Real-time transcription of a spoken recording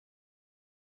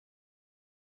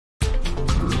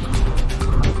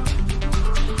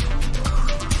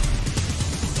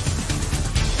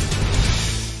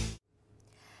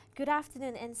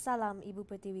afternoon and salam Ibu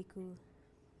Pertiwiku.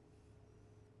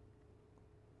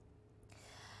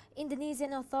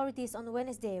 Indonesian authorities on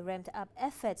Wednesday ramped up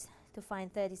efforts to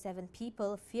find 37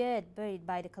 people feared buried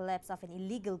by the collapse of an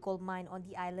illegal gold mine on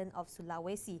the island of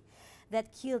Sulawesi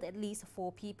that killed at least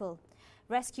 4 people.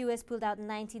 Rescuers pulled out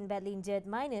 19 badly injured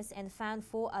miners and found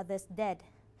 4 others dead.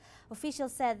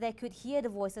 Officials said they could hear the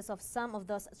voices of some of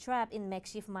those trapped in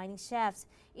makeshift mining shafts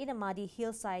in the muddy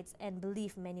hillsides and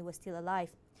believe many were still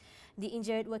alive. The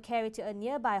injured were carried to a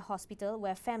nearby hospital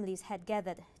where families had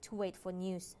gathered to wait for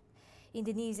news.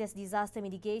 Indonesia's disaster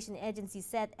mitigation agency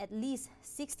said at least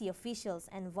 60 officials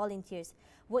and volunteers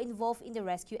were involved in the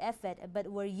rescue effort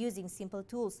but were using simple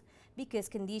tools because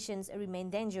conditions remain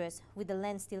dangerous with the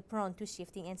land still prone to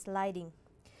shifting and sliding.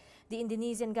 The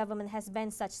Indonesian government has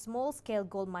banned such small-scale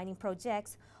gold mining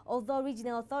projects, although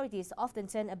regional authorities often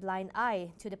turn a blind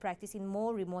eye to the practice in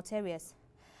more remote areas.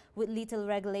 With little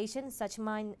regulation, such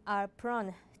mines are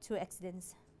prone to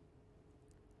accidents.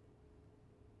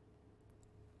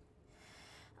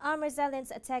 Armed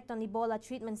assailants attacked on Ebola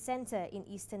treatment center in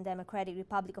Eastern Democratic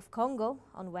Republic of Congo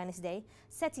on Wednesday,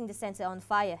 setting the center on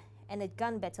fire and a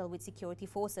gun battle with security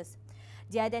forces.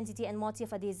 The identity and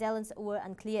motive of the assailants were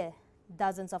unclear.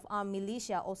 Dozens of armed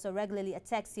militia also regularly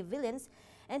attack civilians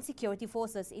and security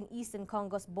forces in eastern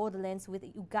Congo's borderlands with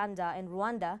Uganda and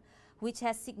Rwanda, which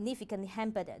has significantly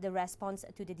hampered the response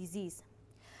to the disease.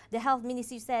 The health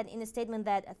ministry said in a statement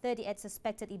that 38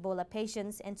 suspected Ebola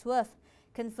patients and 12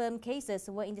 confirmed cases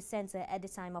were in the center at the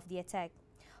time of the attack.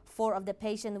 4 of the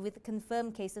patients with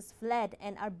confirmed cases fled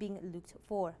and are being looked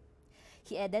for.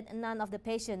 He added none of the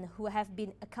patients who have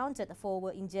been accounted for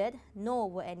were injured, nor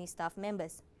were any staff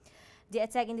members. The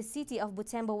attack in the city of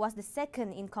Butembo was the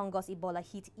second in Congo's Ebola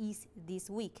hit east this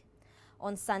week.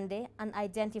 On Sunday,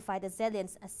 unidentified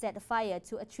assailants set fire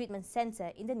to a treatment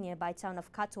center in the nearby town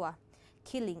of Katwa,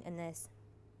 killing a nurse.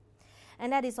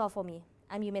 And that is all for me.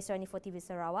 I'm Yumesrani for TV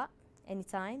Sarawak.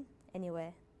 Anytime,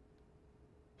 anywhere.